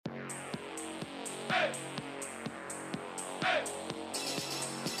I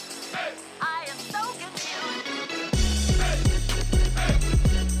am so confused.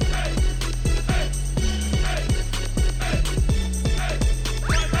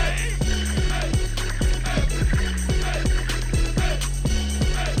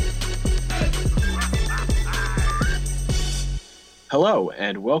 Hello,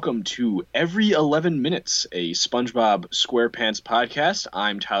 and welcome to Every 11 Minutes, a SpongeBob SquarePants podcast.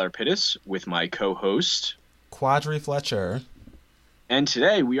 I'm Tyler Pittis with my co-host, Quadri Fletcher. And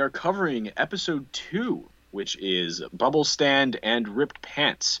today we are covering episode 2, which is Bubblestand and Ripped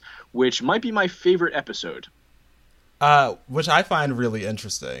Pants, which might be my favorite episode. Which I find really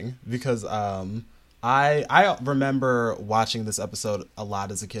interesting because I remember watching this episode a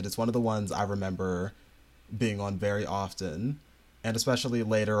lot as a kid. It's one of the ones I remember being on very often. And especially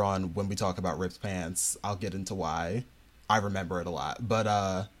later on when we talk about Ripped Pants, I'll get into why I remember it a lot. But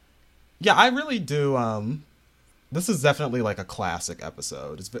yeah, I really do. This is definitely like a classic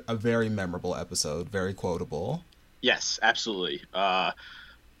episode. It's a very memorable episode, very quotable. Yes, absolutely.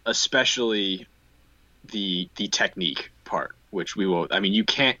 Especially the technique part, which we will. I mean, you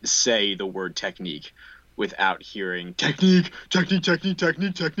can't say the word technique without hearing technique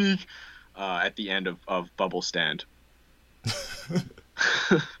at the end of Bubblestand.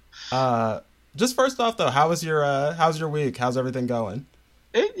 Just first off though, how's your week? How's everything going?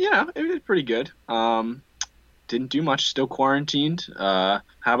 It was pretty good. Didn't do much, still quarantined. How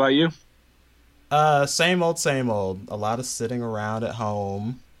about you? Same old. A lot of sitting around at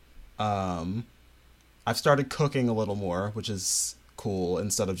home. I've started cooking a little more, which is cool,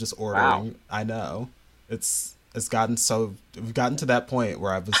 instead of just ordering. Wow. I know. We've gotten to that point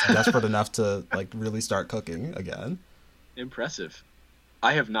where I was desperate enough to like really start cooking again. Impressive.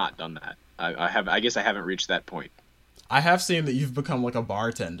 I have not done that. I guess I haven't reached that point. I have seen that you've become like a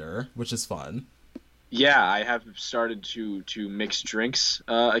bartender, which is fun. Yeah, I have started to mix drinks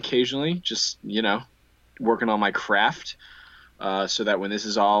occasionally, just, working on my craft, so that when this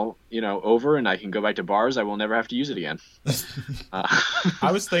is all, over and I can go back to bars, I will never have to use it again.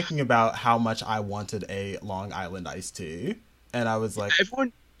 I was thinking about how much I wanted a Long Island iced tea, and I was like...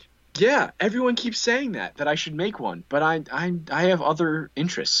 Everyone keeps saying that I should make one, but I have other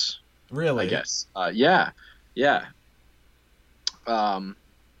interests. Really? I guess. Yeah.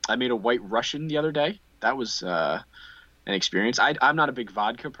 I made a White Russian the other day. That was an experience. I'm not a big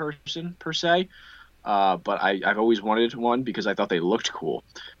vodka person per se, but I've always wanted one because I thought they looked cool,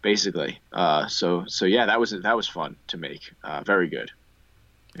 basically. So yeah, that was fun to make. Very good.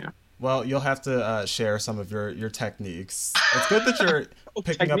 Yeah. Well, you'll have to share some of your techniques. It's good that you're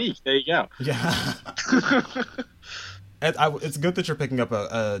picking technique. There you go. Yeah. It's good that you're picking up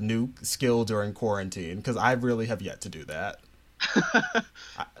a new skill during quarantine, because I really have yet to do that.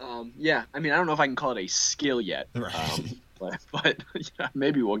 Yeah, I mean, I don't know if I can call it a skill yet. Right. But yeah,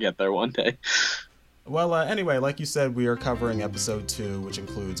 maybe we'll get there one day. Well, anyway, like you said, we are covering episode 2, which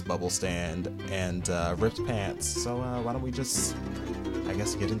includes Bubblestand and Ripped Pants. So why don't we just, I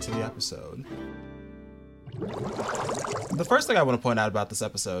guess, get into the episode. The first thing I want to point out about this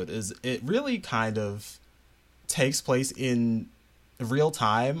episode is it really kind of takes place in real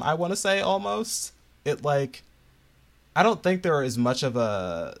time, I want to say, almost. I don't think there is much of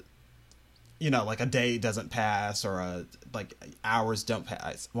a, like a day doesn't pass or hours don't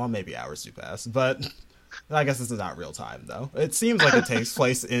pass. Well, maybe hours do pass, but I guess this is not real time, though. It seems like it takes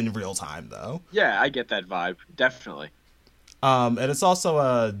place in real time, though. Yeah, I get that vibe. Definitely. And it's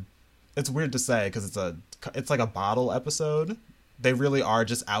also it's weird to say because it's like a bottle episode. They really are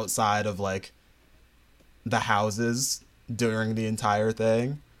just outside of like the houses during the entire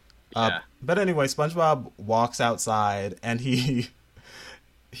thing. Yeah. But anyway, SpongeBob walks outside and he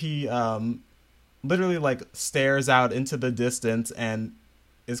literally like stares out into the distance and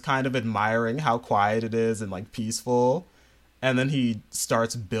is kind of admiring how quiet it is and like peaceful. And then he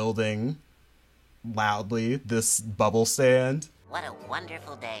starts building loudly this bubble stand. What a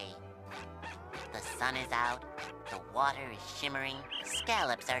wonderful day. The sun is out, the water is shimmering,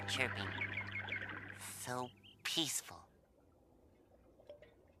 scallops are chirping. So peaceful.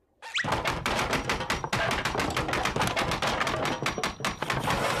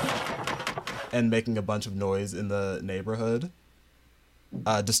 And making a bunch of noise in the neighborhood,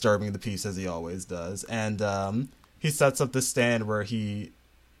 disturbing the peace as he always does. And he sets up this stand where he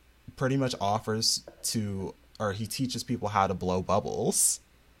pretty much he teaches people how to blow bubbles.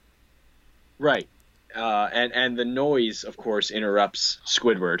 Right. And the noise, of course, interrupts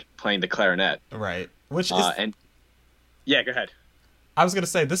Squidward playing the clarinet. Right. Which is... Yeah, go ahead. I was going to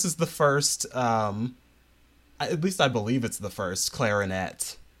say, this is the first, at least I believe it's the first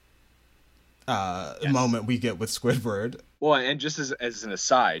clarinet Yes. moment we get with Squidward. Well, and just as an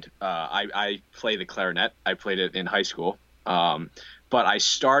aside, I play the clarinet. I played it in high school, but I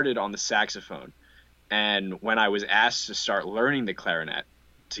started on the saxophone. And when I was asked to start learning the clarinet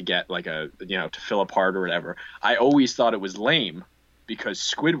to get like to fill a part or whatever, I always thought it was lame because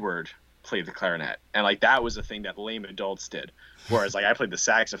Squidward played the clarinet, and like that was a thing that lame adults did. Whereas like I played the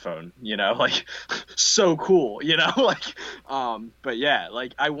saxophone, like so cool, like but yeah,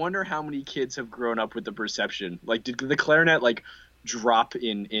 like I wonder how many kids have grown up with the perception. Like did the clarinet like drop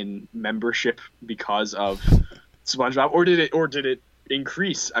in membership because of SpongeBob, or did it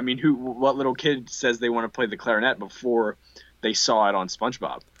increase? I mean, what little kid says they want to play the clarinet before they saw it on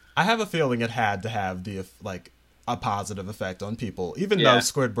SpongeBob? I have a feeling it had to have a positive effect on people, even though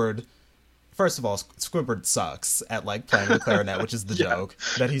Squidward. First of all, Squidward sucks at playing the clarinet, which is the joke,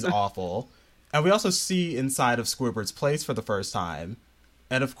 that he's awful. And we also see inside of Squidward's place for the first time.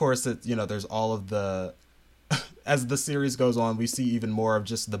 And of course, there's all of the... As the series goes on, we see even more of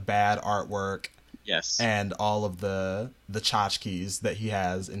just the bad artwork. Yes. And all of the tchotchkes that he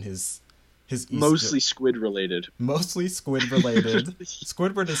has in his mostly squid related. Mostly squid related.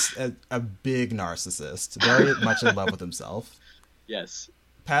 Squidward is a big narcissist, very much in love with himself. Yes.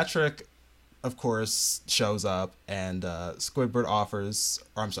 Patrick, of course, shows up, and SpongeBob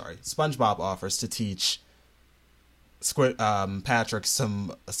offers to teach Patrick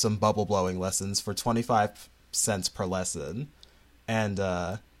some bubble blowing lessons for 25 cents per lesson, and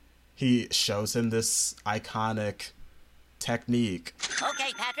he shows him this iconic technique.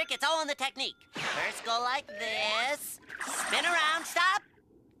 Okay, Patrick, it's all in the technique. First go like this, spin around, stop,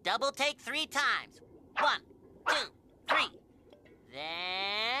 double take 3 times. 1, 2, 3.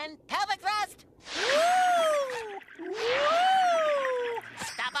 Then pelvic thrust. Woo! Woo!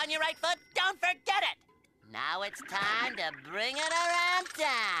 Stop on your right foot. Don't forget it. Now it's time to bring it around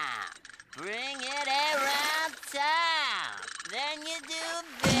town. Bring it around town. Then you do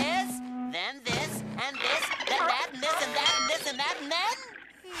this, then this, and this, then that, and this, and that, and this, and that, and then...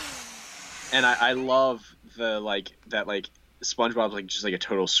 And I love that SpongeBob's just a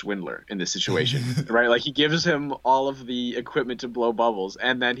total swindler in this situation, right? Like he gives him all of the equipment to blow bubbles,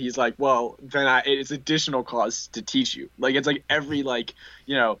 and then he's like, "Well, then it's additional cost to teach you." Like it's like every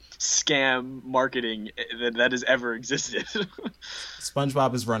scam marketing that has ever existed.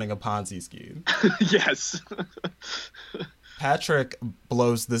 SpongeBob is running a Ponzi scheme. Yes. Patrick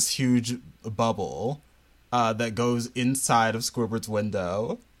blows this huge bubble that goes inside of Squidward's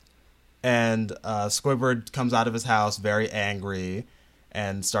window. And Squidward comes out of his house very angry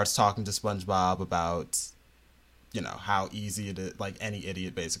and starts talking to SpongeBob about, how easy it is, any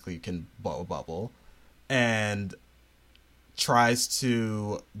idiot basically can blow a bubble, and tries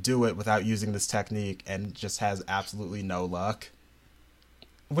to do it without using this technique and just has absolutely no luck.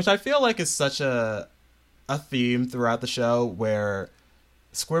 Which I feel like is such a theme throughout the show, where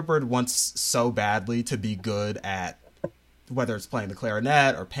Squidward wants so badly to be good at whether it's playing the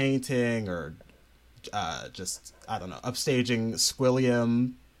clarinet or painting or upstaging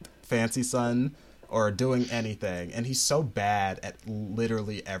Squilliam, Fancy Son, or doing anything. And he's so bad at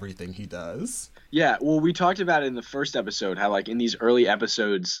literally everything he does. Yeah, well, we talked about it in the first episode, how in these early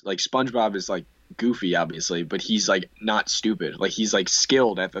episodes, SpongeBob is goofy, obviously, but he's not stupid. He's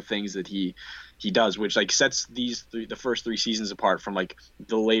skilled at the things that he does, which sets the first 3 seasons apart from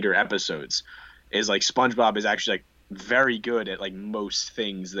the later episodes. Is SpongeBob is actually very good at most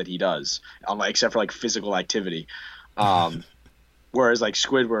things that he does, except for physical activity. Whereas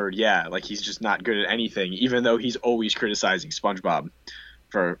Squidward, he's just not good at anything, even though he's always criticizing SpongeBob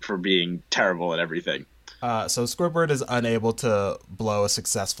for being terrible at everything. So Squidward is unable to blow a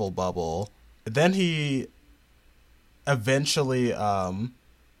successful bubble. Then he eventually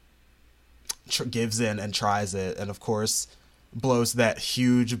gives in and tries it, and of course blows that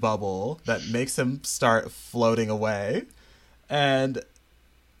huge bubble that makes him start floating away. And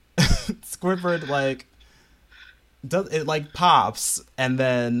Squidward does it pops, and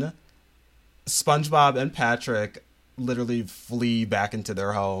then SpongeBob and Patrick literally flee back into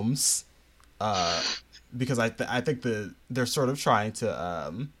their homes because I think they're sort of trying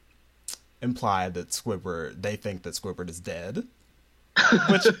to imply that they think that Squidward is dead,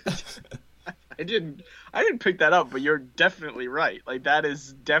 which I didn't pick that up, but you're definitely right. That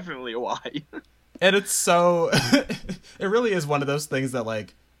is definitely why. And it's so it really is one of those things that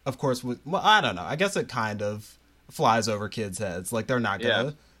of course I don't know, I guess it kind of flies over kids' heads. They're not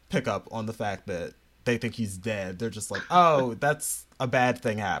gonna pick up on the fact that they think he's dead. They're just oh, that's a bad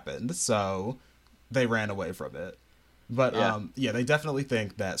thing happened, so they ran away from it. But they definitely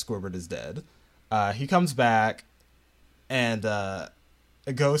think that Squidward is dead. He comes back, and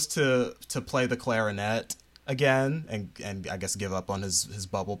goes to play the clarinet again and I guess give up on his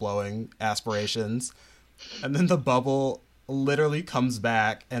bubble blowing aspirations. And then the bubble literally comes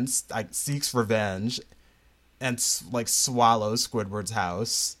back and like seeks revenge and like swallows Squidward's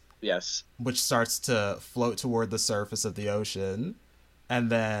house. Yes. Which starts to float toward the surface of the ocean. And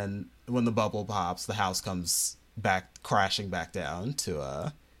then when the bubble pops, the house comes back crashing back down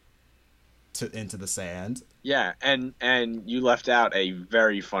to into the sand. Yeah, and you left out a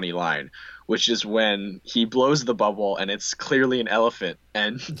very funny line, which is when he blows the bubble and it's clearly an elephant,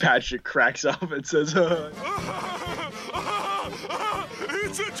 and Patrick cracks up and says,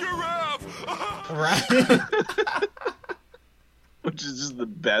 "It's a giraffe!" Right? Which is just the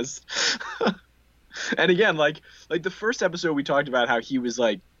best. And again, like the first episode we talked about how he was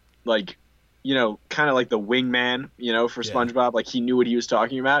like you know, kind of like the wingman, you know, for SpongeBob. Like, he knew what he was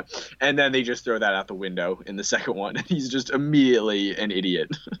talking about. And then they just throw that out the window in the second one. And he's just immediately an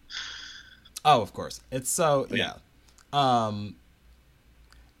idiot. Oh, of course. It's so, yeah. And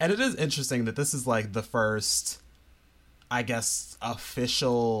it is interesting that this is, like, the first, I guess,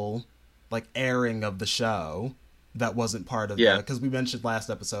 official, like, airing of the show that wasn't part of the... Because we mentioned last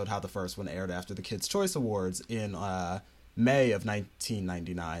episode how the first one aired after the Kids' Choice Awards in... May of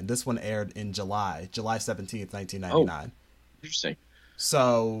 1999. This one aired in July 17th, 1999. Oh, interesting.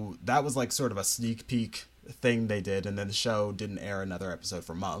 So that was like sort of a sneak peek thing they did, and then the show didn't air another episode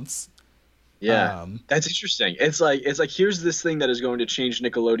for months. Yeah, that's interesting. It's like here's this thing that is going to change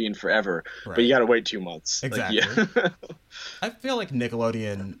Nickelodeon forever, right. But you got to wait 2 months. Exactly. Like, yeah. I feel like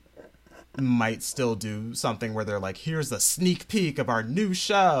Nickelodeon might still do something where they're like, here's a sneak peek of our new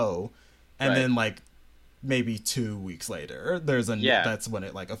show, and then like maybe 2 weeks later there's that's when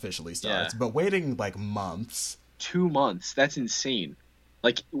it like officially starts. But waiting like months, 2 months, that's insane.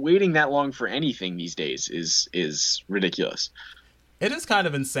 Like, waiting that long for anything these days is ridiculous. It is kind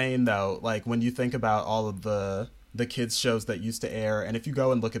of insane though, like when you think about all of the kids shows that used to air, and if you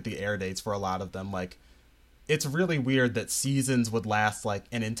go and look at the air dates for a lot of them, like it's really weird that seasons would last like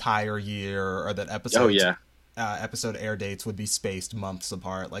an entire year, or that episode air dates would be spaced months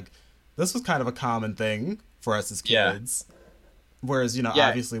apart. Like, this was kind of a common thing for us as kids. Whereas, you know,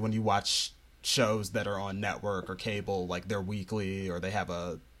 obviously when you watch shows that are on network or cable, like they're weekly or they have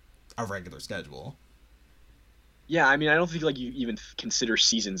a regular schedule. Yeah, I mean, I don't think like you even consider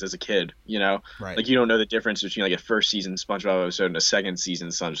seasons as a kid, you know? Right. Like, you don't know the difference between like a first season SpongeBob episode and a second season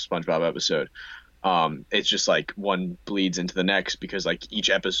SpongeBob episode. It's just like one bleeds into the next because like each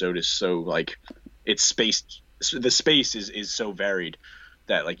episode is so like it's spaced. The space is so varied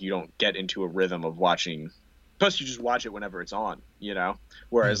that like you don't get into a rhythm of watching. Plus, you just watch it whenever it's on, you know.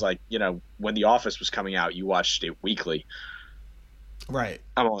 Whereas like, you know, when The Office was coming out, you watched it weekly. Right.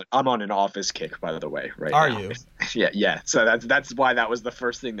 I'm on an Office kick, by the way. Right. Are now. you? Yeah. So that's why that was the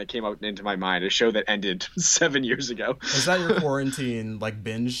first thing that came out into my mind. A show that ended 7 years ago. Is that your quarantine like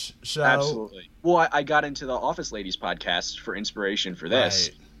binge show? Absolutely. Well, I got into the Office Ladies podcast for inspiration for this.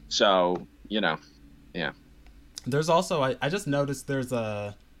 Right. So, you know, yeah. There's also I just noticed there's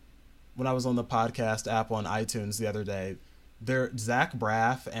when I was on the podcast app on iTunes the other day, Zach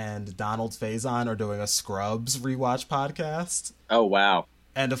Braff and Donald Faison are doing a Scrubs rewatch podcast. Oh wow.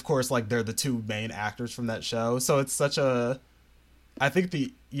 And of course, like, they're the two main actors from that show. So it's such a I think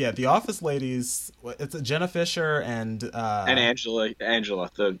the Office Ladies, it's Jenna Fisher and Angela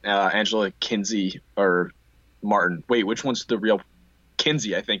Kinsey or Martin. Wait, which one's the real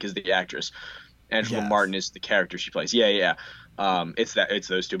Kinsey, I think, is the actress. Angela Martin is the character she plays. Yeah. It's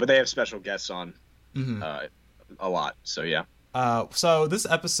those two, but they have special guests on a lot. So yeah. So this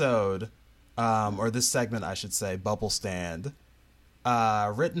episode, or this segment, I should say, Bubblestand,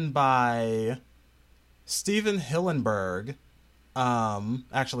 written by Steven Hillenburg.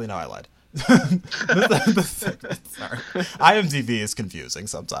 Actually, no, I lied. Sorry. IMDb is confusing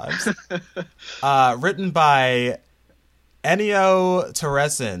sometimes. Written by Ennio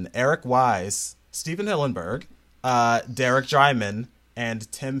Teresen, Eric Wise, Steven Hillenburg, Derek Dryman, and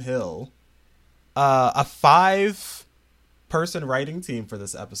Tim Hill. A 5-person writing team for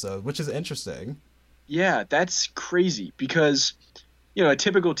this episode, which is interesting. Yeah, that's crazy because, you know, a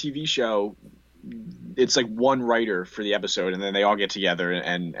typical TV show, it's like one writer for the episode, and then they all get together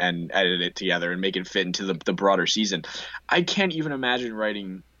and edit it together and make it fit into the broader season. I can't even imagine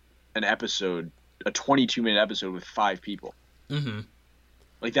writing an episode, a 22-minute episode with 5 people. Mm-hmm.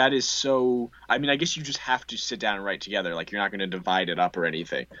 Like, that is so... I mean, I guess you just have to sit down and write together. Like, you're not going to divide it up or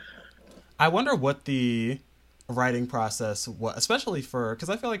anything. I wonder what the writing process was, especially for...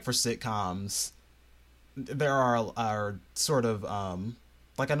 Because I feel like for sitcoms, there are sort of...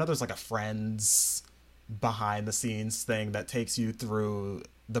 like, I know there's, like, a Friends behind the scenes thing that takes you through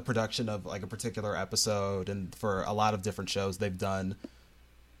the production of like a particular episode. And for a lot of different shows they've done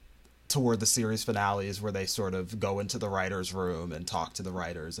toward the series finales where they sort of go into the writer's room and talk to the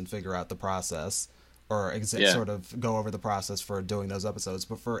writers and figure out the process, or sort of go over the process for doing those episodes.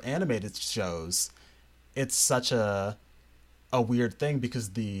 But for animated shows, it's such a weird thing because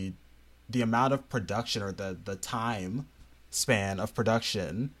the amount of production, or the time span of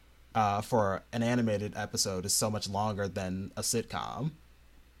production for an animated episode is so much longer than a sitcom.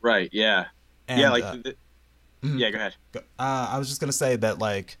 Right. Yeah. And, yeah. Like. Yeah. Go ahead. I was just gonna say that,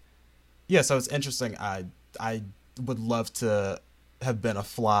 like, yeah. So it's interesting. I would love to have been a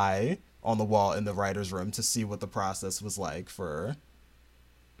fly on the wall in the writer's room to see what the process was like for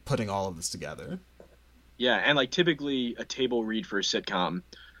putting all of this together. Yeah, and like typically a table read for a sitcom,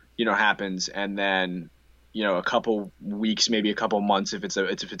 happens, and then a couple weeks, maybe a couple months if it's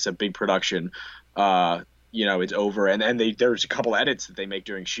a big production, it's over, and then there's a couple edits that they make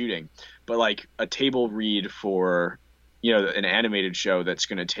during shooting. But like a table read for an animated show that's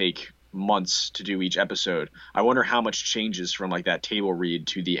going to take months to do each episode, I wonder how much changes from like that table read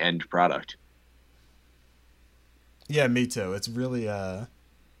to the end product. Yeah, me too. It's really I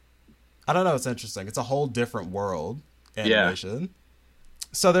don't know, it's interesting. It's a whole different world, animation. Yeah.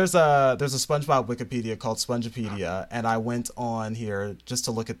 So there's a SpongeBob Wikipedia called Spongepedia, and I went on here just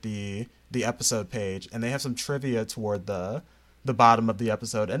to look at the episode page, and they have some trivia toward the bottom of the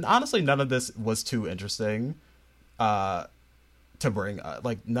episode. And honestly, none of this was too interesting to bring up.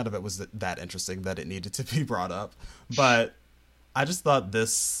 Like, none of it was that interesting that it needed to be brought up. But I just thought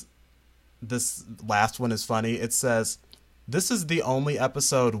this last one is funny. It says, "This is the only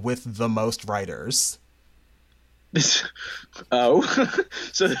episode with the most writers." So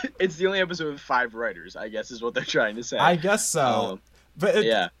it's the only episode with 5 writers, I guess, is what they're trying to say. I guess so.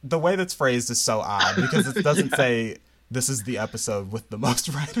 But the way that's phrased is so odd because it doesn't say this is the episode with the most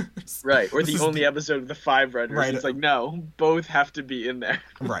writers. Right, or the only episode with the 5 writers. Right. It's like, no, both have to be in there.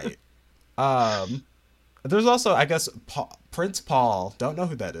 Right. There's also, I guess, Prince Paul. Don't know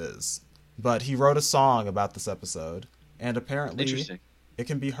who that is, but he wrote a song about this episode, and apparently it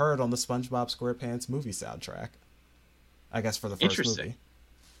can be heard on the SpongeBob SquarePants movie soundtrack. I guess for the first movie.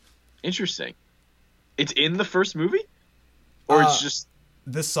 Interesting. It's in the first movie? Or it's just...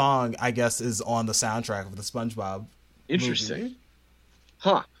 This song, I guess, is on the soundtrack of the SpongeBob movie.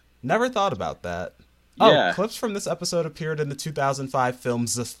 Huh. Never thought about that. Yeah. Oh, clips from this episode appeared in the 2005 film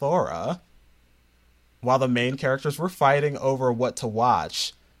Zathura. While the main characters were fighting over what to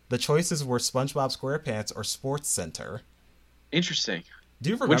watch, the choices were SpongeBob SquarePants or Sports Center. Interesting. Do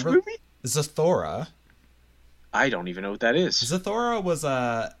you remember? Which movie? Zathura. I don't even know what that is. Zathura was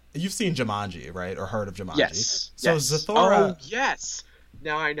you've seen Jumanji, right? Or heard of Jumanji? Yes. So yes. Zathura. Oh, yes.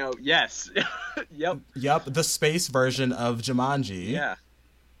 Now I know. Yes. Yep. The space version of Jumanji. Yeah.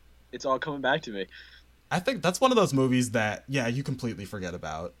 It's all coming back to me. I think that's one of those movies that, you completely forget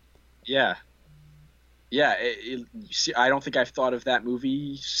about. Yeah. Yeah. See, I don't think I've thought of that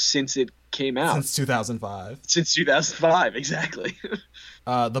movie since it came out. Since 2005. Since 2005, exactly.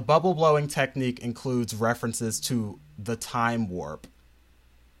 The bubble blowing technique includes references to the time warp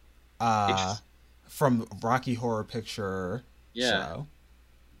from Rocky Horror Picture Show.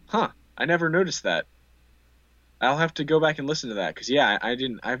 Huh. I never noticed that. I'll have to go back and listen to that because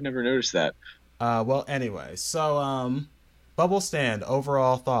I've never noticed that. Well, anyway, so Bubblestand,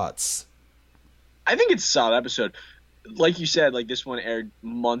 overall thoughts. I think it's a solid episode. Like you said, like this one aired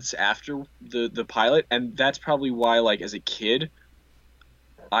months after the pilot, and that's probably why, like, as a kid,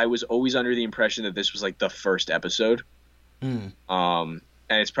 I was always under the impression that this was like the first episode. And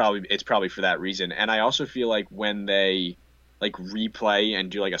it's probably for that reason. And I also feel like when they like replay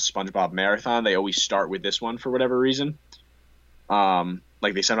and do like a SpongeBob marathon, they always start with this one for whatever reason.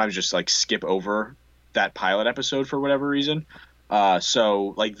 Like they sometimes just like skip over that pilot episode for whatever reason.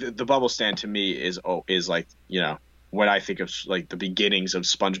 So like the Bubblestand to me is like, when I think of like the beginnings of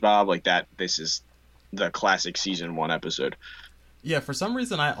SpongeBob, like that, this is the classic season 1 episode. Yeah, for some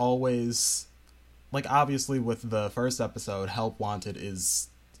reason I always, like, obviously with the first episode, Help Wanted is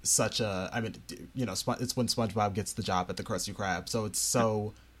such a, I mean, it's when SpongeBob gets the job at the Krusty Krab, so it's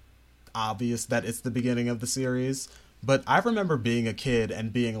so obvious that it's the beginning of the series. But I remember being a kid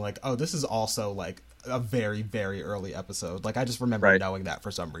and being like, oh, this is also like a very, very early episode. Like, I just remember knowing that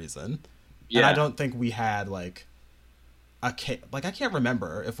for some reason. Yeah. And I don't think we had like I can't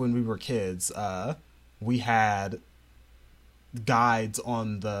remember if when we were kids, we had guides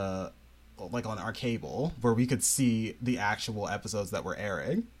on on our cable where we could see the actual episodes that were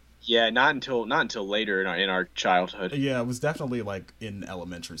airing. Yeah, not until later in our childhood. Yeah, it was definitely like in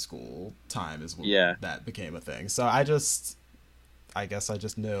elementary school time is when Yeah. that became a thing. So I guess I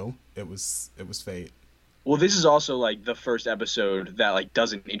just knew it was fate. Well, this is also like the first episode that like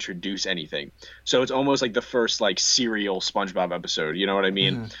doesn't introduce anything. So it's almost like the first like serial SpongeBob episode. You know what I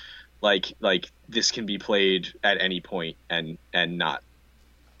mean? Hmm. Like this can be played at any point and not,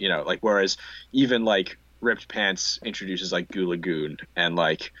 like whereas even like Ripped Pants introduces like Goo Lagoon and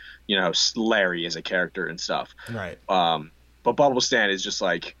like Larry as a character and stuff. Right. But Bubblestand is just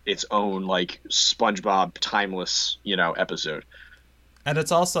like its own like SpongeBob timeless episode. And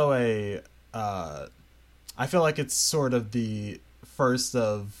it's also I feel like it's sort of the first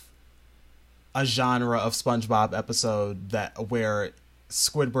of a genre of SpongeBob episode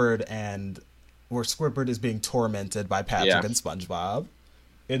Squidward and where Squidward is being tormented by Patrick Yeah. and SpongeBob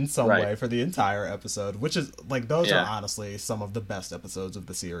in some Right. way for the entire episode, which is like those Yeah. are honestly some of the best episodes of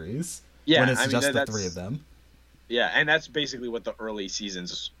the series. Yeah, when it's I mean, just the that's three of them. Yeah, and that's basically what the early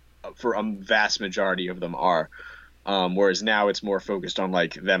seasons, for a vast majority of them, are. Whereas now it's more focused on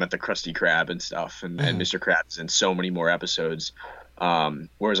like them at the Krusty Krab and stuff, and Mr. Krabs in so many more episodes.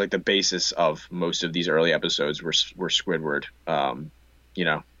 Whereas like the basis of most of these early episodes were Squidward,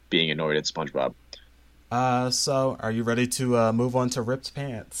 being annoyed at SpongeBob. So are you ready to move on to Ripped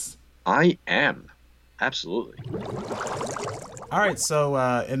Pants? I am, absolutely. All right, so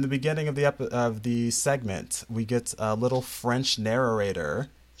in the beginning of the segment, we get a little French narrator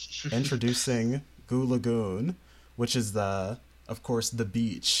introducing Goo Lagoon, which is of course, the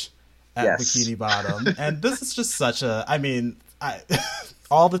beach at Yes. Bikini Bottom. And this is just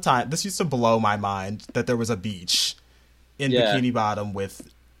all the time, this used to blow my mind that there was a beach in Yeah. Bikini Bottom with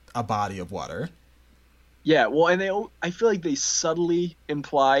a body of water. Yeah, well, and I feel like they subtly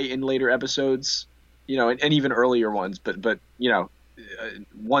imply in later episodes, and even earlier ones, but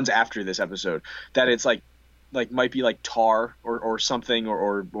ones after this episode, that it's like might be like tar or something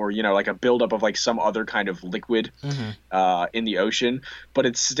or like a buildup of like some other kind of liquid in the ocean, but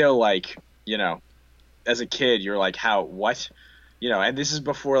it's still like as a kid you're like, how, what, and this is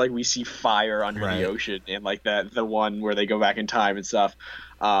before like we see fire under Right. the ocean and like the one where they go back in time and stuff.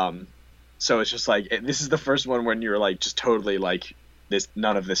 So it's just like this is the first one when you're like just totally like this.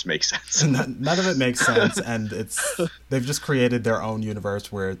 None of this makes sense. None of it makes sense, and they've just created their own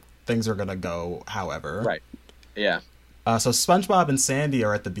universe where things are gonna go however. Right. Yeah. So SpongeBob and Sandy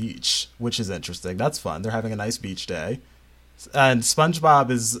are at the beach, which is interesting. That's fun. They're having a nice beach day, and SpongeBob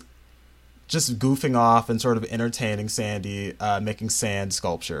is just goofing off and sort of entertaining Sandy, making sand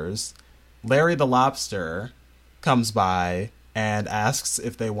sculptures. Larry the Lobster comes by and asks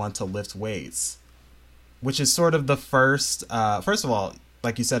if they want to lift weights, which is sort of the first. First of all,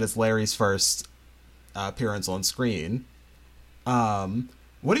 like you said, it's Larry's first appearance on screen.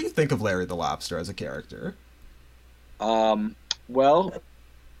 What do you think of Larry the Lobster as a character? Well,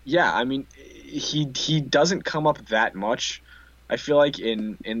 yeah. I mean, he doesn't come up that much. I feel like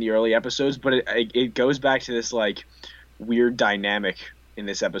in the early episodes, but it goes back to this like weird dynamic in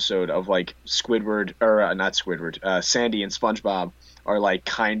this episode of like Squidward or not Squidward, Sandy and SpongeBob are like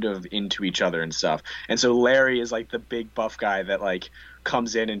kind of into each other and stuff. And so Larry is like the big buff guy that like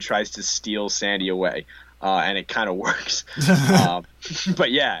comes in and tries to steal Sandy away, and it kind of works.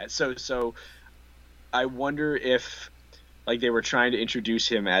 But yeah, so I wonder if like they were trying to introduce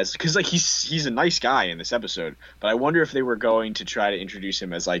him as, because like he's a nice guy in this episode, but I wonder if they were going to try to introduce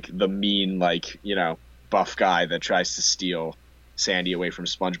him as like the mean like buff guy that tries to steal Sandy away from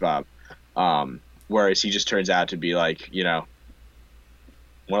SpongeBob, whereas he just turns out to be like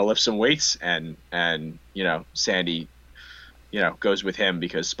want to lift some weights, and Sandy goes with him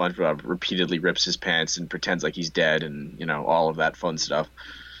because SpongeBob repeatedly rips his pants and pretends like he's dead and all of that fun stuff.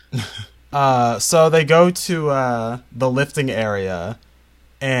 So they go to the lifting area,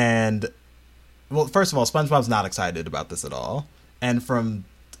 and well, first of all, SpongeBob's not excited about this at all. And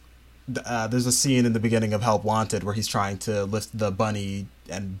there's a scene in the beginning of Help Wanted where he's trying to lift the bunny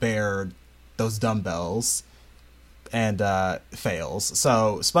and bear those dumbbells and fails.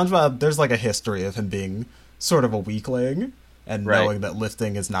 So SpongeBob, there's like a history of him being sort of a weakling and Right. knowing that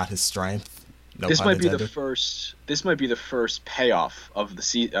lifting is not his strength. No This pun might be the intended. first. This might be the first payoff of the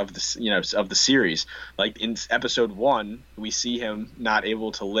series. Like in episode 1, we see him not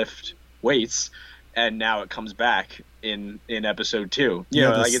able to lift weights, and now it comes back in episode 2.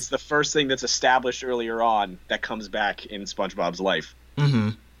 Like it's the first thing that's established earlier on that comes back in SpongeBob's life.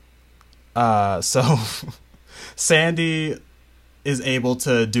 So Sandy is able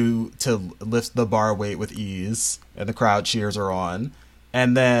to lift the bar weight with ease, and the crowd cheers her on.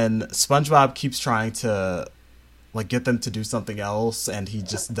 And then SpongeBob keeps trying to like get them to do something else, and he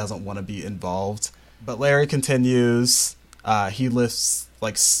just doesn't want to be involved. But Larry continues. He lifts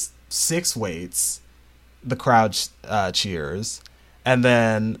like 6 weights. The crowd cheers, and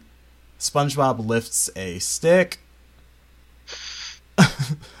then SpongeBob lifts a stick.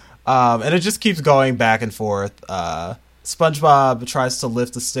 And it just keeps going back and forth. SpongeBob tries to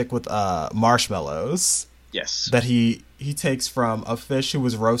lift a stick with marshmallows. Yes. That he takes from a fish who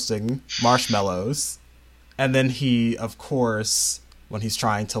was roasting marshmallows. And then he, of course, when he's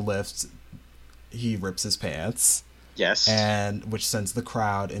trying to lift, he rips his pants. Yes. And which sends the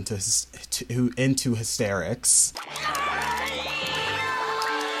crowd into hysterics.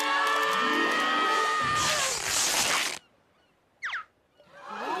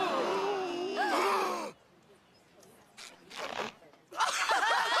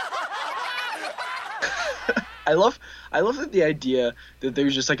 I love that the idea that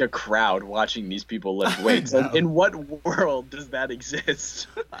there's just like a crowd watching these people lift weights. Like, in what world does that exist?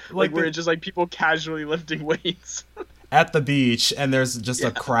 like where it's just like people casually lifting weights at the beach, and there's just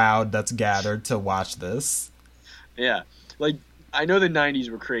a crowd that's gathered to watch this. Yeah, like I know the '90s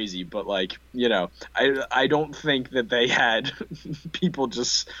were crazy, but like I don't think that they had people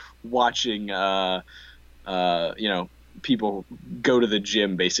just watching people go to the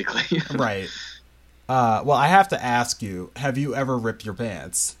gym basically. Right. Well, I have to ask you, have you ever ripped your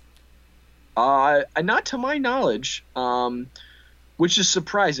pants? Not to my knowledge, which is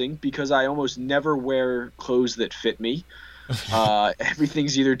surprising because I almost never wear clothes that fit me.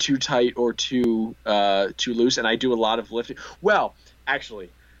 Everything's either too tight or too loose, and I do a lot of lifting. Well, actually,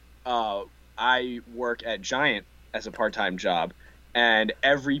 I work at Giant as a part-time job, and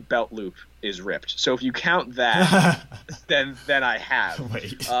every belt loop is ripped. So if you count that, then I have.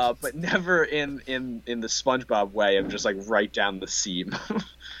 Wait. But never in the SpongeBob way of just like right down the seam.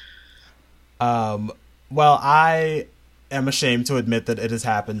 Well, I am ashamed to admit that it has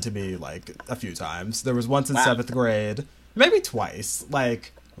happened to me like a few times. There was once in 7th grade, maybe twice,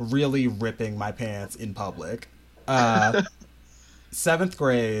 like really ripping my pants in public. 7th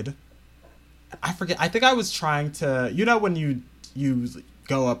grade, I forget. I think I was trying to, when you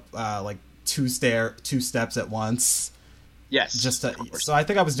go up like two steps at once. Yes. So I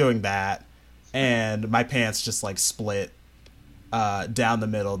think I was doing that, and my pants just like split down the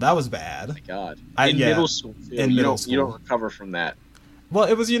middle. That was bad. Oh my God. Middle school, you don't recover from that. Well,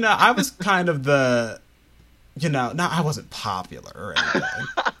 it was I was kind of the I wasn't popular or anything,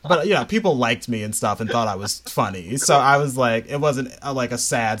 but people liked me and stuff and thought I was funny. So I was like, it wasn't like a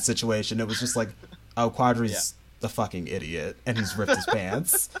sad situation. It was just like, oh, Quadri's the fucking idiot, and he's ripped his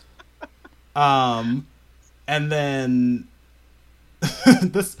pants. And then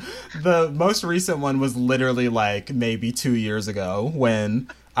the most recent one was literally like maybe 2 years ago when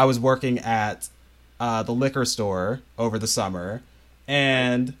I was working at the liquor store over the summer,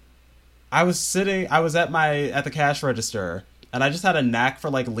 and I was at the cash register, and I just had a knack for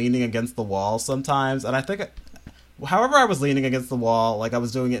like leaning against the wall sometimes, and I think however I was leaning against the wall, like I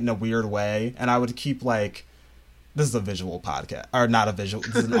was doing it in a weird way, and I would keep like, this is a visual podcast, or not a visual,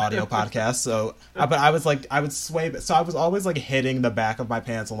 this is an audio podcast, so, but I would sway, so I was always like hitting the back of my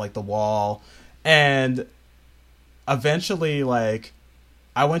pants on like the wall, and eventually like,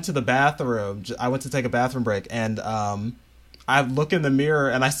 I went to the bathroom, I went to take a bathroom break, and I look in the mirror,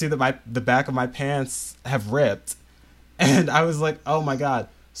 and I see that the back of my pants have ripped, and I was like, oh my God,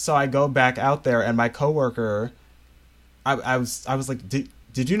 so I go back out there, and my coworker, I was like,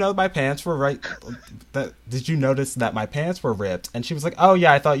 did you know that my pants were right? Did you notice that my pants were ripped? And she was like, oh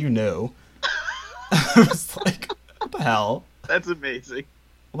yeah, I thought you knew. I was like, what the hell? That's amazing.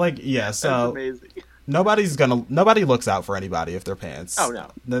 Like, yeah, so that's amazing. Nobody looks out for anybody if their pants. Oh no.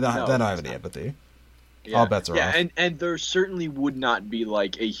 They don't have any empathy. Yeah. All bets are off. And there certainly would not be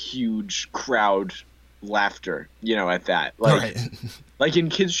like a huge crowd laughter, at that. Like, right. Like in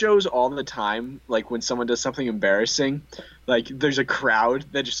kids shows all the time, like when someone does something embarrassing, like there's a crowd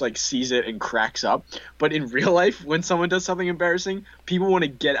that just like sees it and cracks up. But in real life, when someone does something embarrassing, people want to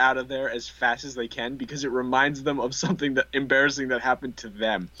get out of there as fast as they can because it reminds them of something embarrassing that happened to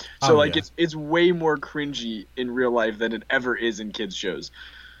them. So it's way more cringy in real life than it ever is in kids shows.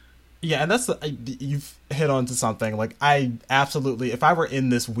 Yeah, and you've hit on to something. Like, I absolutely, if I were in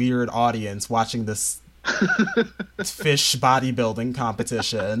this weird audience watching this fish bodybuilding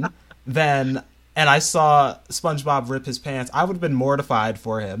competition, and I saw SpongeBob rip his pants, I would have been mortified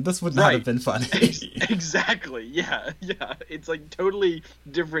for him. This would not have been funny. Exactly. Yeah. It's like totally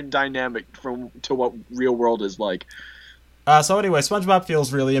different dynamic to what real world is like. So anyway, SpongeBob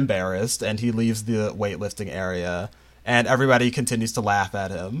feels really embarrassed, and he leaves the weightlifting area, and everybody continues to laugh at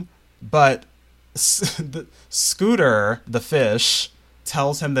him. But Scooter, the fish,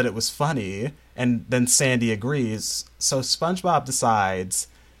 tells him that it was funny, and then Sandy agrees. So SpongeBob decides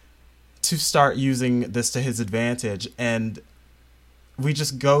to start using this to his advantage, and we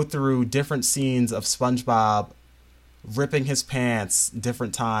just go through different scenes of SpongeBob ripping his pants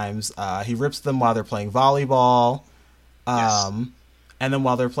different times. He rips them while they're playing volleyball. And then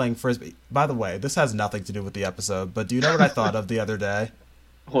while they're playing Frisbee. By the way, this has nothing to do with the episode, but do you know what I thought of the other day?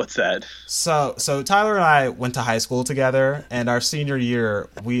 What's that? So Tyler and I went to high school together, and our senior year,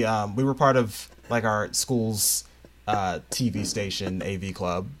 we were part of like our school's TV station, AV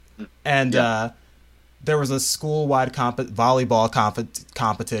Club. And there was a school-wide volleyball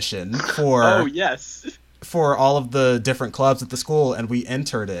competition for Oh, yes. for all of the different clubs at the school, and we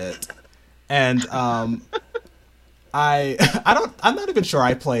entered it. And I'm not even sure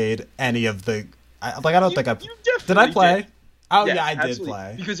I played any of the I don't think I did. I play? Did. Oh yes, yeah, I absolutely. did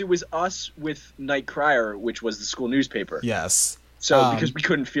play. Because it was us with Night Crier, which was the school newspaper. Yes. So because we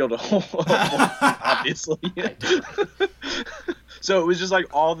couldn't field a whole obviously. So it was just like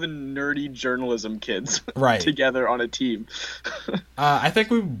all the nerdy journalism kids together on a team. I think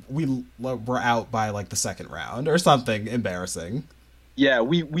we were out by like the second round or something embarrassing. Yeah,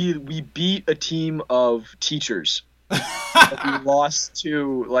 we beat a team of teachers. We lost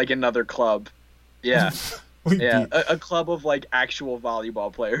to like another club. Yeah. A club of like actual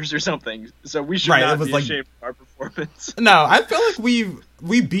volleyball players or something. So we should not be ashamed of our performance. No, I feel like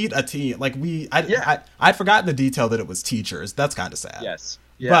we beat a team. Like I'd forgotten the detail that it was teachers. That's kind of sad. Yes.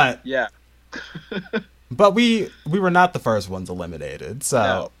 Yeah. But we were not the first ones eliminated. So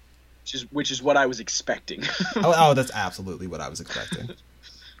no. Which is what I was expecting. oh, that's absolutely what I was expecting.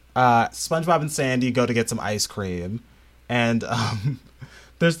 SpongeBob and Sandy go to get some ice cream, and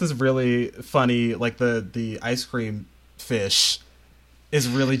there's this really funny, like the ice cream fish is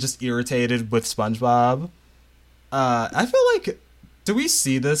really just irritated with SpongeBob. I feel like, do we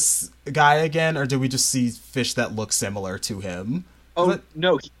see this guy again, or do we just see fish that look similar to him?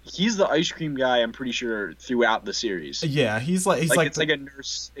 No, he's the ice cream guy. I'm pretty sure throughout the series. Yeah, he's like it's like a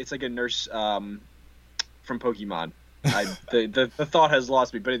nurse. It's like a nurse from Pokemon. The thought has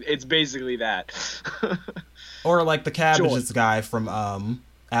lost me, but it's basically that. Or like the cabbages guy from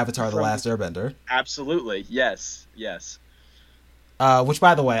Avatar: The Last Airbender. Absolutely, yes. Which,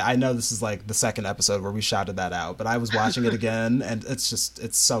 by the way, I know this is like the second episode where we shouted that out, but I was watching it again, and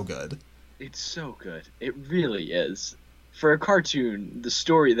it's so good. It's so good. It really is. For a cartoon, the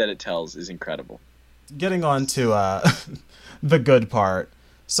story that it tells is incredible. Getting on to the good part.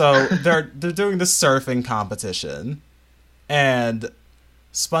 So they're doing the surfing competition, and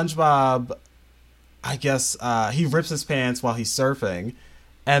SpongeBob, I guess, he rips his pants while he's surfing,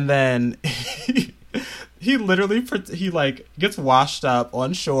 and then he literally gets washed up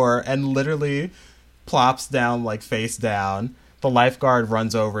on shore and literally plops down like face down. The lifeguard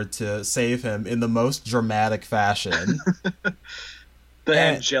runs over to save him in the most dramatic fashion. The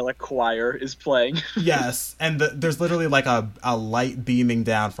angelic choir is playing. Yes, and there's literally like a light beaming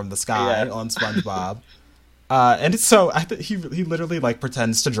down from the sky on SpongeBob. And it's so he literally like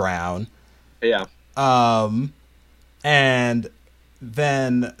pretends to drown. Yeah. And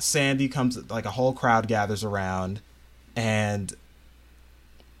then Sandy comes, like a whole crowd gathers around, and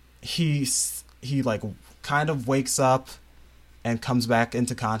he like kind of wakes up and comes back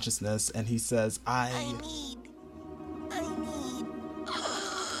into consciousness, and he says, I need.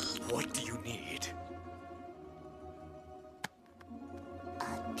 What do you need? A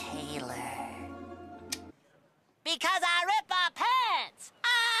tailor. Because I rip my pants!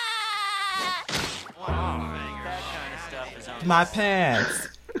 That kind of stuff is on my pants.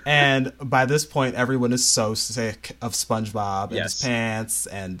 And by this point, everyone is so sick of SpongeBob and his pants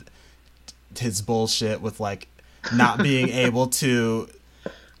and his bullshit with like not being able to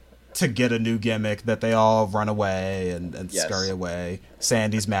get a new gimmick, that they all run away and scurry away.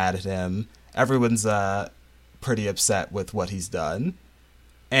 Sandy's mad at him. Everyone's pretty upset with what he's done.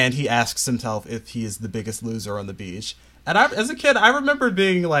 And he asks himself if he is the biggest loser on the beach. And as a kid, I remember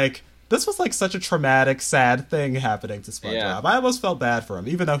being like, this was like such a traumatic, sad thing happening to SpongeBob. Yeah. I almost felt bad for him,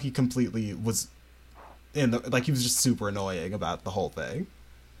 even though he completely was he was just super annoying about the whole thing.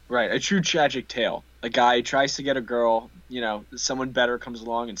 Right, a true tragic tale. A guy tries to get a girl, someone better comes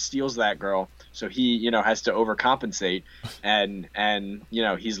along and steals that girl, so he, has to overcompensate, and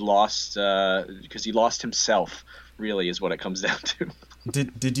he's lost because he lost himself, really, is what it comes down to.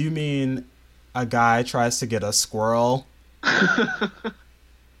 Did you mean a guy tries to get a squirrel?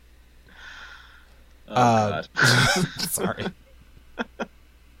 God. Sorry.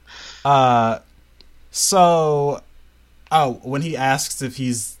 So, when he asks if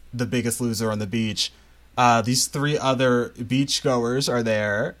he's the biggest loser on the beach, these 3 other beachgoers are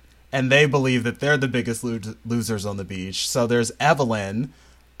there, and they believe that they're the biggest losers on the beach. So there's Evelyn,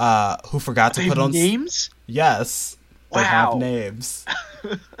 who forgot to put on names. Yes, they Wow. have names.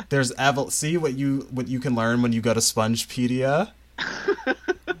 There's See what you can learn when you go to Spongepedia.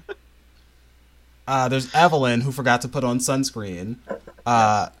 There's Evelyn, who forgot to put on sunscreen.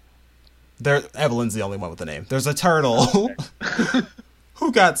 Evelyn's the only one with a name. There's a turtle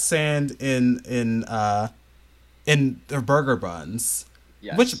who got sand in their burger buns.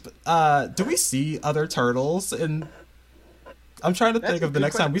 Yes. Which do we see other turtles in? I'm trying to think of the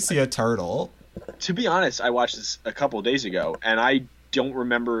next time we see a turtle. To be honest, I watched this a couple of days ago, and I don't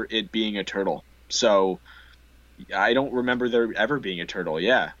remember it being a turtle. So I don't remember there ever being a turtle.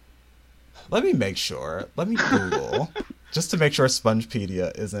 Yeah. Let me make sure. Let me Google just to make sure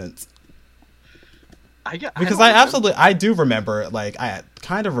Spongepedia isn't. Because I do remember, like, I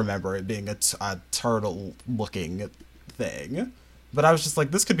kind of remember it being a turtle-looking thing. But I was just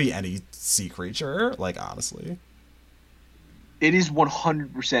like, this could be any sea creature, like, honestly. It is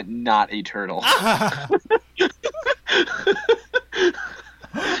 100% not a turtle.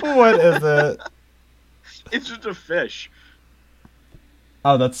 What is it? It's just a fish.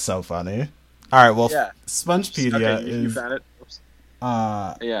 Oh, that's so funny. All right, well, Yeah. Spongepedia Okay, you found it? Oops.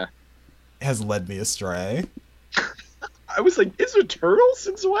 Yeah. has led me astray. I was like, is a turtle?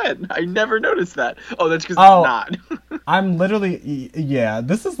 Since when? I never noticed that. Oh, that's because it's not. I'm literally, yeah,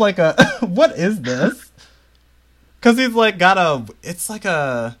 this is like a, what is this? Because he's like it's like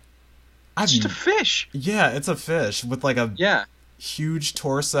a... It's just a fish. Yeah, it's a fish with like a huge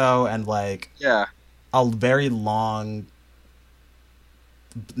torso and like a very long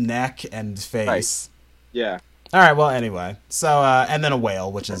neck and face. Right. Yeah. All right, well, anyway. So, and then a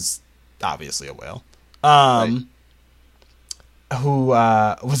whale, which is obviously a whale. Who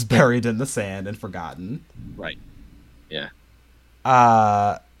was buried in the sand and forgotten. Right. Yeah.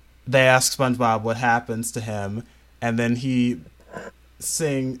 They ask SpongeBob what happens to him, and then he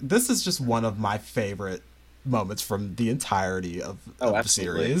this is just one of my favorite moments from the entirety of the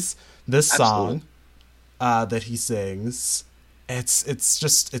series. This song that he sings, it's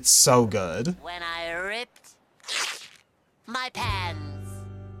so good. When I ripped my pants,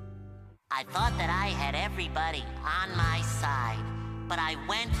 I thought that I had everybody on my side, but I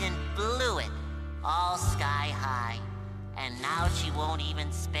went and blew it all sky high. And now she won't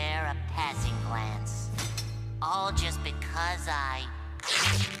even spare a passing glance. All just because I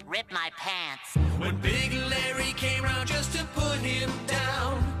ripped my pants. When Big Larry came round just to put him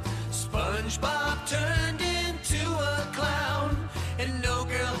down, SpongeBob turned into a clown. And no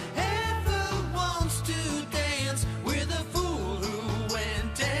girl ever wants to dance with a fool who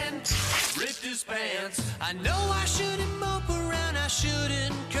went and ripped his pants. I know I shouldn't mope around, I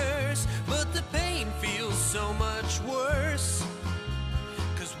shouldn't curse, but the pain feels so much worse.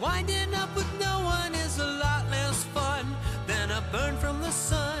 'Cause winding up with no one is a lot less fun than a burn from the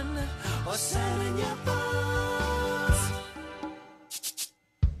sun or sand in your bones.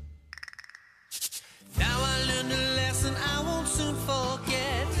 Now I learned a lesson I won't soon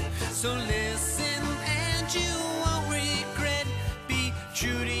forget. So listen and you won't regret. Be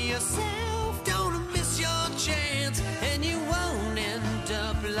true to yourself, don't miss your chance, and you won't end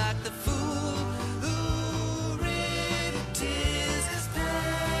up like the fool who ripped his pants.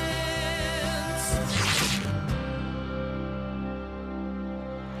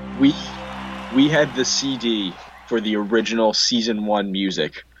 We had the CD for the original season 1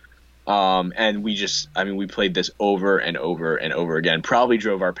 music. And we played this over and over and over again. Probably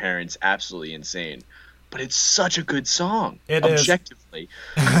drove our parents absolutely insane. But it's such a good song. It is. Objectively.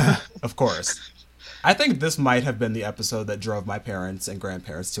 Of course. I think this might have been the episode that drove my parents and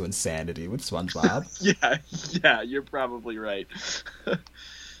grandparents to insanity with SpongeBob. Yeah, you're probably right.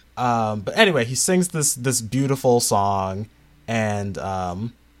 But anyway, he sings this beautiful song, and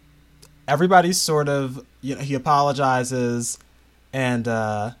everybody's sort of, he apologizes, and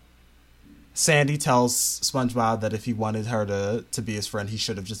Sandy tells SpongeBob that if he wanted her to be his friend, he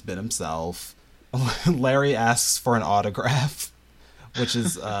should have just been himself. Larry asks for an autograph, which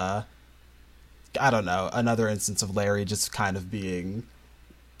is, I don't know, another instance of Larry just kind of being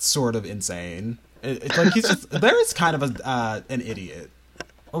sort of insane. It's like Larry's kind of an idiot.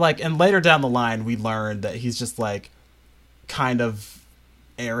 Like, and later down the line, we learn that he's just, like, kind of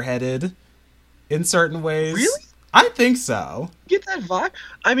airheaded in certain ways. Really? I think so. Get that vibe?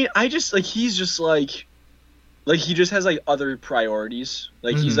 I mean, he's just like he just has, like, other priorities.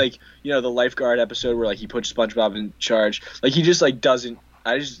 Like, he's like, the lifeguard episode where, like, he puts SpongeBob in charge. Like, he just, like, doesn't,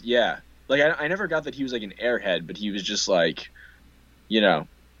 Like, I never got that he was, like, an airhead, but he was just, like,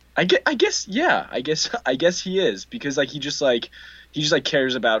 I guess yeah. I guess he is because like he just like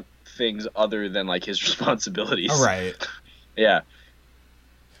cares about things other than like his responsibilities. All right. Yeah.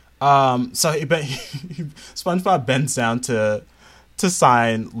 So SpongeBob bends down to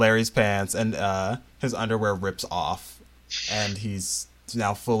sign Larry's pants, and his underwear rips off, and he's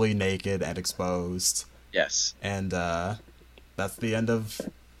now fully naked and exposed. Yes. And that's the end of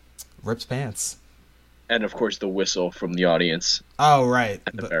Rip's pants. And of course the whistle from the audience. Oh right.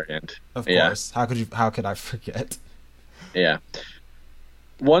 At the very end. Of course. How could I forget? Yeah.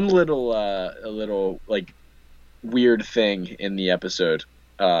 One little a little like weird thing in the episode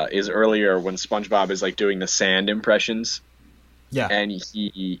is earlier when SpongeBob is like doing the sand impressions. Yeah. And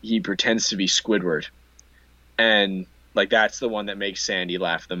he pretends to be Squidward. And like that's the one that makes Sandy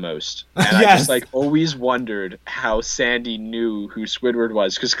laugh the most. And Yes. I just like always wondered how Sandy knew who Squidward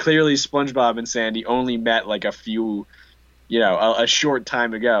was, because clearly SpongeBob and Sandy only met like a few, a short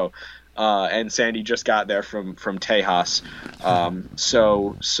time ago. And Sandy just got there from Tejas.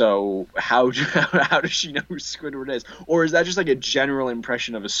 So how does she know who Squidward is? Or is that just like a general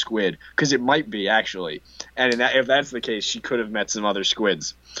impression of a squid? Because it might be actually. And if that's the case, she could have met some other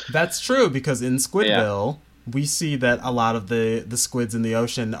squids. That's true, because in Squidville, we see that a lot of the squids in the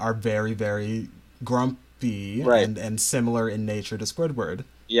ocean are very, very grumpy and similar in nature to Squidward.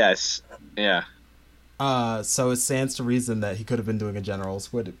 Yes. Yeah. So it stands to reason that he could have been doing a general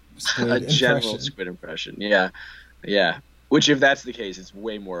squid impression. General squid impression. Yeah. Yeah. Which, if that's the case, it's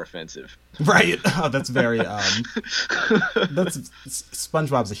way more offensive. Right. Oh, that's very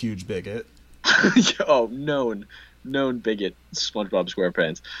SpongeBob's a huge bigot. Oh, known bigot, SpongeBob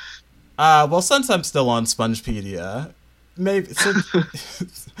SquarePants. Well, since I'm still on Spongepedia, maybe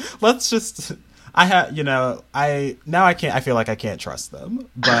let's just. I feel like I can't trust them,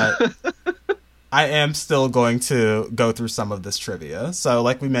 but I am still going to go through some of this trivia. So,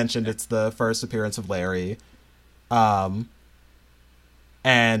 like we mentioned, it's the first appearance of Larry. And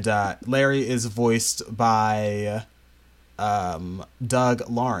Larry is voiced by Doug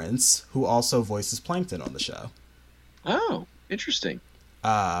Lawrence, who also voices Plankton on the show. Oh, interesting.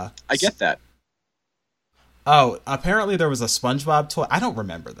 I get that. Oh, apparently there was a SpongeBob toy. I don't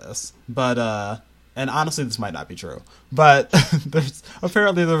remember this, but and honestly, this might not be true. But there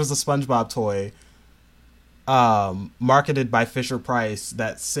was a SpongeBob toy marketed by Fisher-Price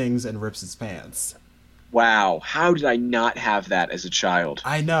that sings and rips its pants. Wow, how did I not have that as a child?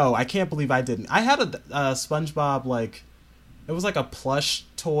 I know, I can't believe I didn't. I had a SpongeBob, like, it was like a plush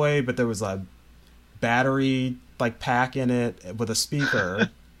toy, but there was a battery like pack in it with a speaker.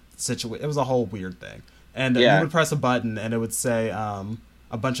 It was a whole weird thing. And you would press a button and it would say a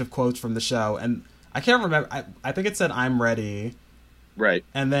bunch of quotes from the show. And I can't remember. I think it said, "I'm ready." Right.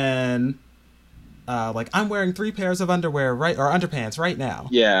 And then like, "I'm wearing 3 pairs of underwear or underpants right now."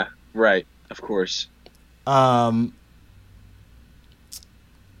 Yeah, right. Of course. The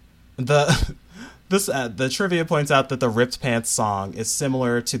trivia points out that the Ripped Pants song is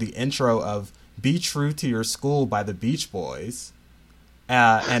similar to the intro of "Be True to Your School" by the Beach Boys,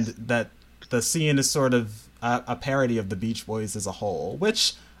 and that the scene is sort of a parody of the Beach Boys as a whole,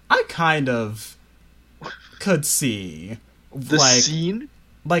 which I kind of could see. The scene?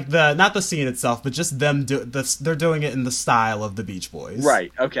 Like not the scene itself, but just them they're doing it in the style of the Beach Boys.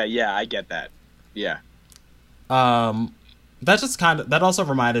 Right. Okay. Yeah, I get that. Yeah. That also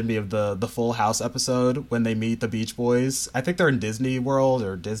reminded me of the Full House episode when they meet the Beach Boys. I think they're in Disney World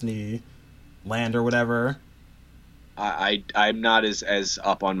or Disney Land or whatever. I'm not as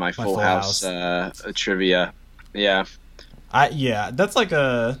up on my Full House trivia. Yeah. That's like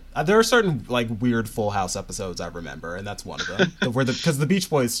there are certain like weird Full House episodes I remember, and that's one of them. Because the Beach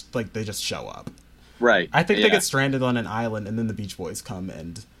Boys, like, they just show up. Right. I think they get stranded on an island, and then the Beach Boys come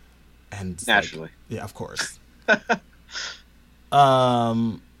and naturally. Like, yeah, of course.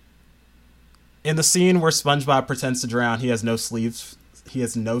 In the scene where SpongeBob pretends to drown, he has no sleeves. He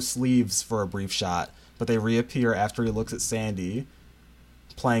has no sleeves for a brief shot, but they reappear after he looks at Sandy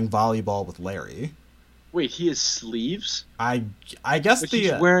playing volleyball with Larry. Wait, he has sleeves? I guess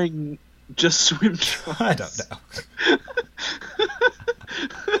he's wearing just swim trunks. I don't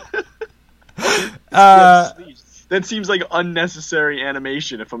know. That seems like unnecessary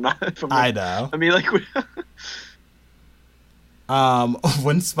animation. I know. I mean, like.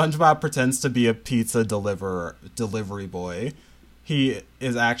 When SpongeBob pretends to be a pizza delivery boy, he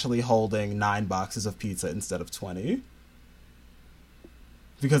is actually holding 9 boxes of pizza instead of 20.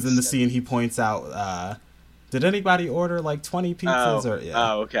 Because in the scene he points out, did anybody order like 20 pizzas?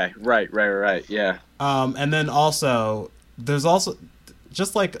 Oh, okay. Right, yeah. And then also, there's also,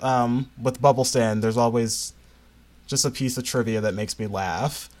 just like with Bubblestand, there's always just a piece of trivia that makes me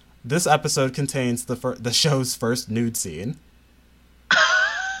laugh. This episode contains the show's first nude scene.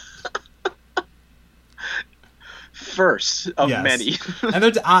 First of many.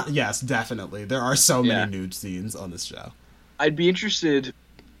 And yes, definitely. There are so many nude scenes on this show. I'd be interested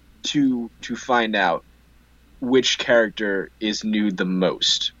to find out which character is nude the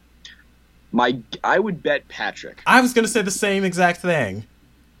most. I would bet Patrick. I was going to say the same exact thing.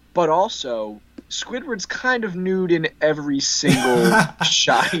 But also, Squidward's kind of nude in every single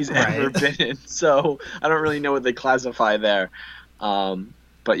shot he's ever been in. So I don't really know what they classify there.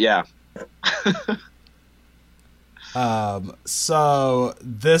 But yeah. So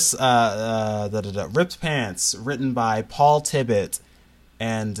this Ripped Pants, written by Paul Tibbett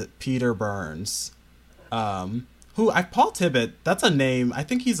and Peter Burns. Paul Tibbett, that's a name. I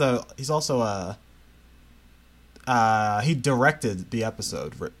think he's also he directed the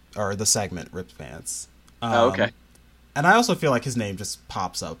episode or the segment Ripped Pants. Okay. And I also feel like his name just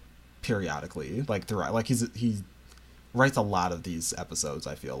pops up periodically, like throughout. Like he writes a lot of these episodes,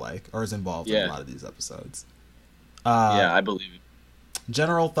 I feel like, or is involved in a lot of these episodes. Yeah, I believe it.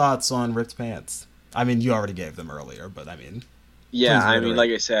 General thoughts on Ripped Pants? I mean, you already gave them earlier, but I mean... Yeah, I mean, like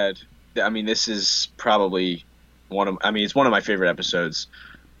I said, this is probably it's one of my favorite episodes,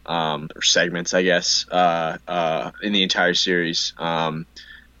 or segments, I guess, in the entire series.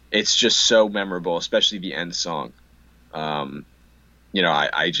 It's just so memorable, especially the end song.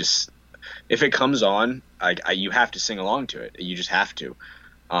 I just... If it comes on, you have to sing along to it. You just have to.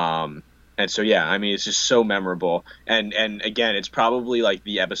 And so, yeah, I mean, it's just so memorable. And again, it's probably like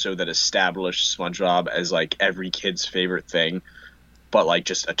the episode that established SpongeBob as like every kid's favorite thing, but like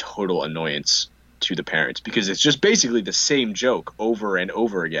just a total annoyance to the parents, because it's just basically the same joke over and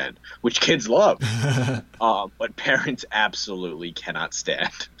over again, which kids love. But parents absolutely cannot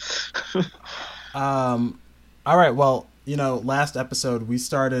stand. All right. Well, last episode we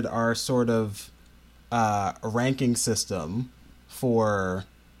started our sort of ranking system for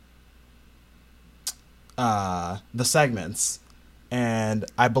the segments, and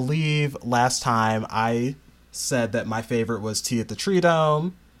I believe last time I said that my favorite was Tea at the Tree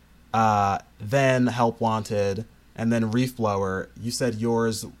Dome, then Help Wanted, and then Reef Blower. You said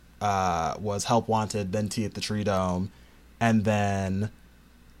yours was Help Wanted, then Tea at the Tree Dome, and then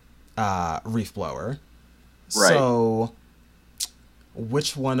Reef Blower. Right. So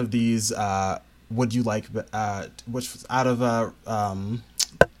which one of these would you like, which out of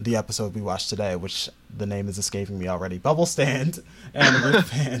the episode we watched today, which the name is escaping me already, Bubblestand and Ripped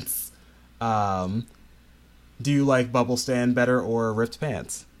Pants. Do you like Bubblestand better or Ripped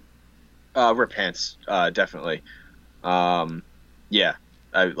Pants? Ripped Pants, definitely. Yeah,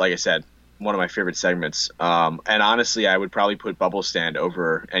 like I said, one of my favorite segments. And honestly, I would probably put Bubblestand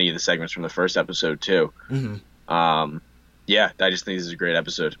over any of the segments from the first episode too. Mm-hmm. Yeah, I just think this is a great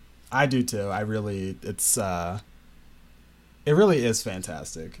episode. I do too. It really is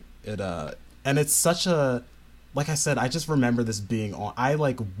fantastic. And it's such a, like I said, I just remember this being on. I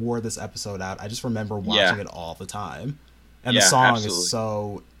like wore this episode out. I just remember watching it all the time. And the song is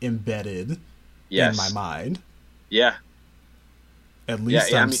so embedded in my mind. Yeah. At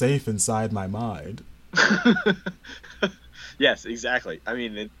least I'm safe inside my mind. Yes, exactly. I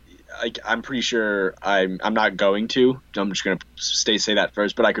mean, I'm pretty sure I'm not going to. I'm just going to say that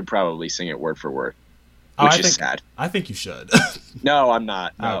first, but I could probably sing it word for word. Which is sad. I think you should. No, I'm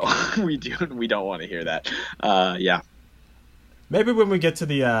not. No, okay. We don't want to hear that. Yeah. Maybe when we get to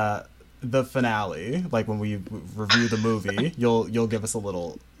the finale, like when we review the movie, you'll give us a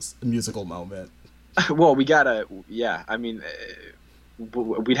little musical moment. Well, we gotta. Yeah, I mean,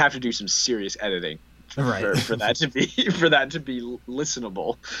 we'd have to do some serious editing for that to be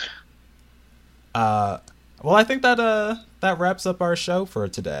listenable. Well, I think that wraps up our show for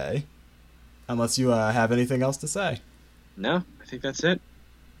today. Unless you have anything else to say. No, I think that's it.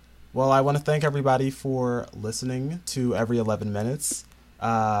 Well, I want to thank everybody for listening to Every 11 Minutes.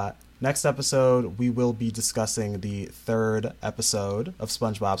 Next episode, we will be discussing the third episode of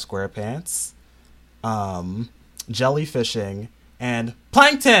SpongeBob SquarePants, jellyfishing, and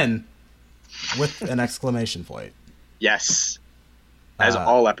plankton with an exclamation point. Yes. As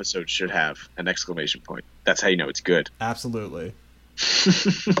all episodes should have an exclamation point. That's how you know it's good. Absolutely.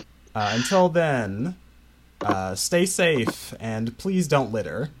 Until then, stay safe and please don't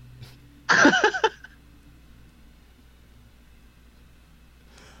litter.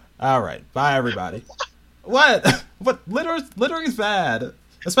 All right, bye everybody. What? What? Littering is bad,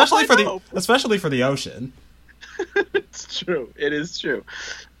 especially for the ocean. It's true. It is true.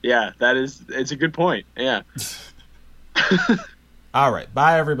 Yeah, it's a good point. Yeah. All right,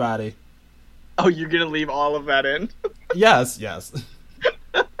 bye everybody. Oh, you're gonna leave all of that in? Yes.